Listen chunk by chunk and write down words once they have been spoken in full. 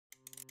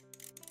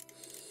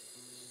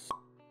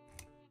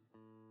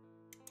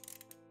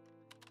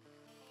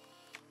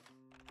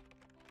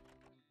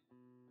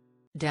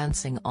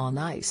Dancing on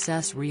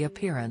Ice's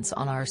reappearance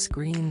on our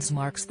screens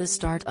marks the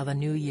start of a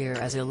new year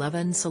as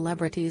 11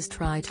 celebrities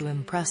try to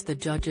impress the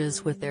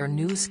judges with their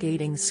new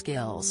skating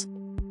skills.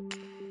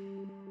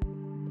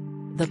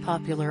 The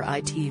popular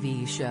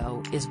ITV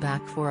show is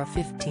back for a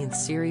 15th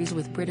series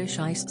with British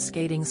ice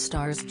skating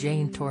stars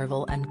Jayne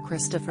Torvill and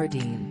Christopher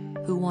Dean,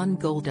 who won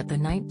gold at the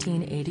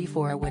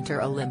 1984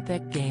 Winter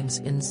Olympic Games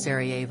in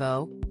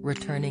Sarajevo,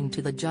 returning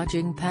to the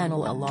judging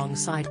panel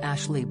alongside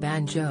Ashley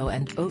Banjo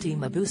and Oti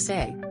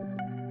Mabuse.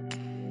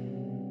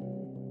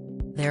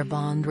 Their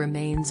bond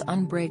remains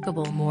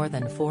unbreakable more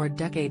than 4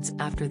 decades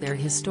after their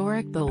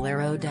historic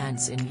bolero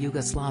dance in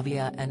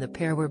Yugoslavia, and the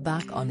pair were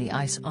back on the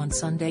ice on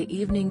Sunday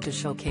evening to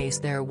showcase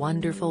their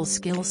wonderful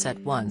skill set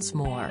once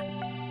more.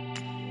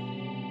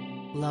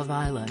 Love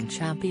Island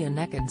champion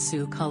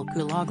Ekansu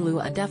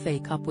Kulkuloglu and FA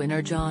Cup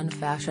winner John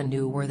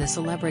Fashanu were the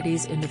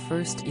celebrities in the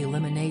first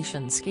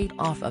elimination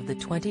skate-off of the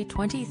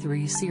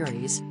 2023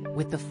 series,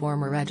 with the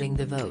former edging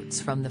the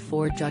votes from the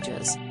 4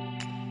 judges.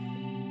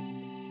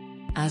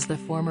 As the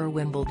former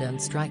Wimbledon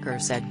striker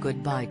said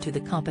goodbye to the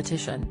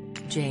competition,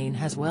 Jayne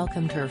has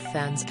welcomed her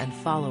fans and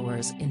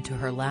followers into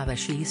her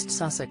lavish East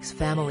Sussex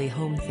family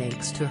home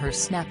thanks to her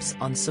snaps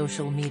on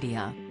social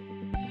media.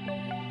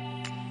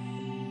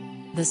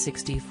 The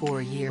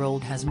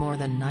 64-year-old has more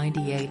than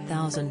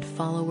 98,000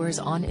 followers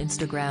on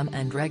Instagram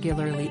and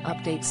regularly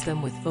updates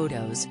them with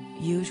photos,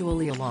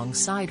 usually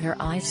alongside her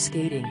ice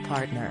skating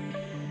partner.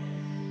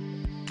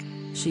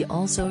 She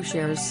also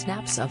shares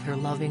snaps of her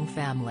loving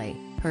family,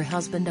 her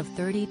husband of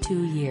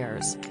 32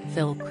 years,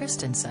 Phil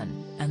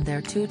Christensen, and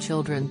their 2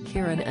 children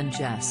Kieran and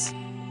Jess.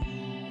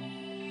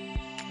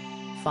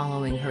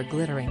 Following her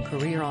glittering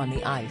career on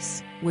the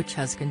ice, which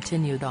has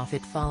continued off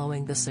it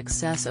following the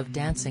success of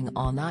Dancing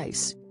on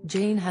Ice,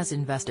 Jayne has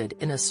invested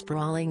in a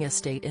sprawling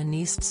estate in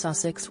East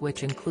Sussex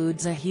which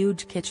includes a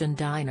huge kitchen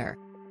diner.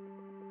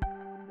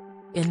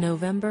 In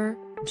November,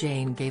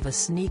 Jayne gave a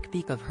sneak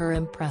peek of her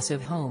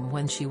impressive home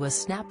when she was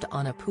snapped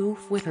on a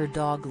poof with her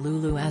dog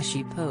Lulu as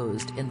she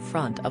posed in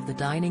front of the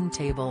dining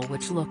table,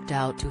 which looked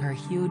out to her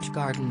huge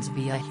gardens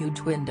via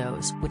huge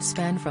windows which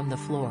span from the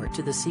floor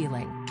to the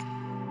ceiling.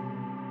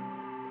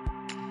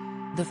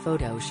 The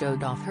photo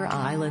showed off her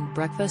island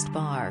breakfast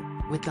bar,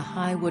 with the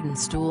high wooden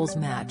stools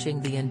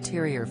matching the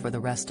interior for the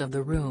rest of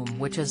the room,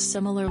 which has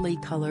similarly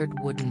colored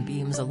wooden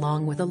beams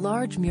along with a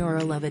large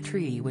mural of a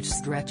tree which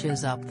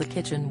stretches up the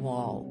kitchen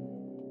wall.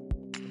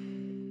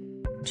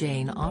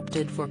 Jayne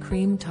opted for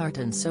cream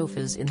tartan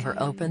sofas in her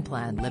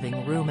open-plan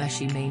living room as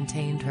she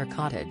maintained her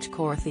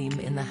cottagecore theme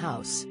in the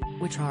house,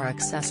 which are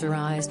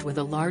accessorized with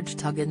a large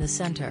tug in the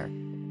center.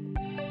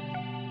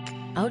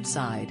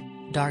 Outside,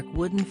 dark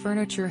wooden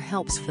furniture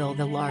helps fill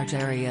the large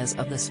areas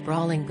of the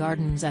sprawling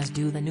gardens, as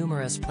do the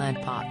numerous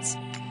plant pots.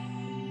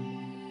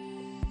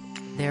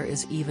 There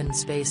is even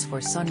space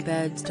for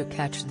sunbeds to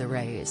catch the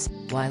rays,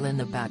 while in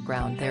the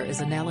background there is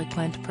an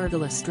elegant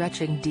pergola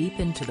stretching deep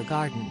into the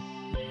garden.